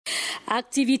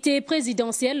Activité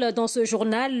présidentielle dans ce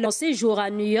journal. En séjour à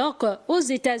New York, aux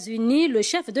États-Unis, le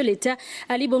chef de l'État,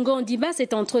 Ali Bongo,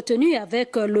 s'est entretenu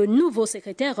avec le nouveau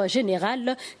secrétaire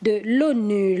général de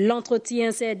l'ONU.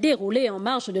 L'entretien s'est déroulé en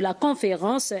marge de la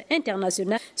conférence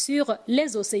internationale sur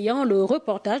les océans. Le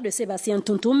reportage de Sébastien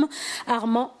Tuntum,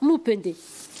 Armand Moupende.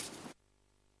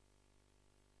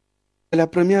 La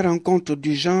première rencontre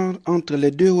du genre entre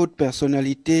les deux hautes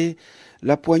personnalités.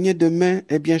 La poignée de main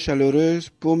est bien chaleureuse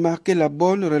pour marquer la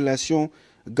bonne relation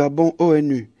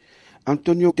Gabon-ONU.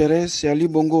 Antonio Guterres et Ali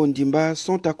Bongo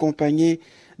sont accompagnés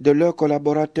de leurs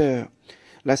collaborateurs.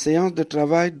 La séance de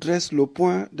travail dresse le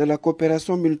point de la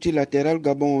coopération multilatérale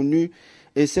Gabon-ONU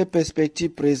et ses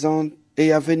perspectives présentes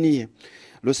et à venir.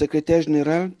 Le secrétaire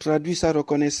général traduit sa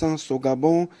reconnaissance au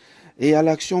Gabon et à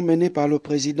l'action menée par le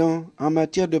président en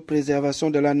matière de préservation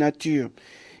de la nature.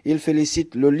 Il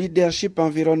félicite le leadership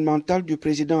environnemental du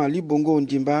président Ali Bongo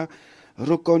Ondimba,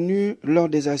 reconnu lors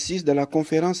des assises de la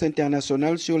conférence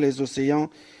internationale sur les océans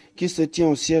qui se tient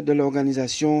au siège de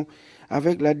l'organisation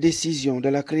avec la décision de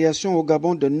la création au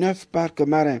Gabon de 9 parcs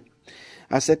marins.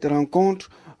 À cette rencontre,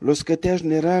 le secrétaire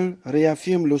général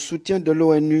réaffirme le soutien de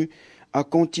l'ONU à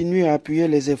continuer à appuyer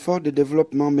les efforts de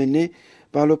développement menés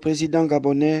par le président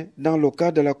gabonais dans le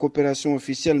cadre de la coopération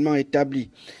officiellement établie.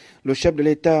 Le chef de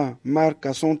l'État marque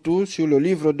à son tour sur le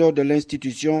livre d'or de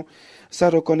l'institution sa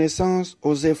reconnaissance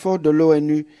aux efforts de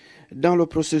l'ONU dans le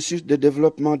processus de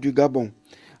développement du Gabon.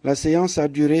 La séance a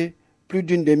duré plus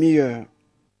d'une demi-heure.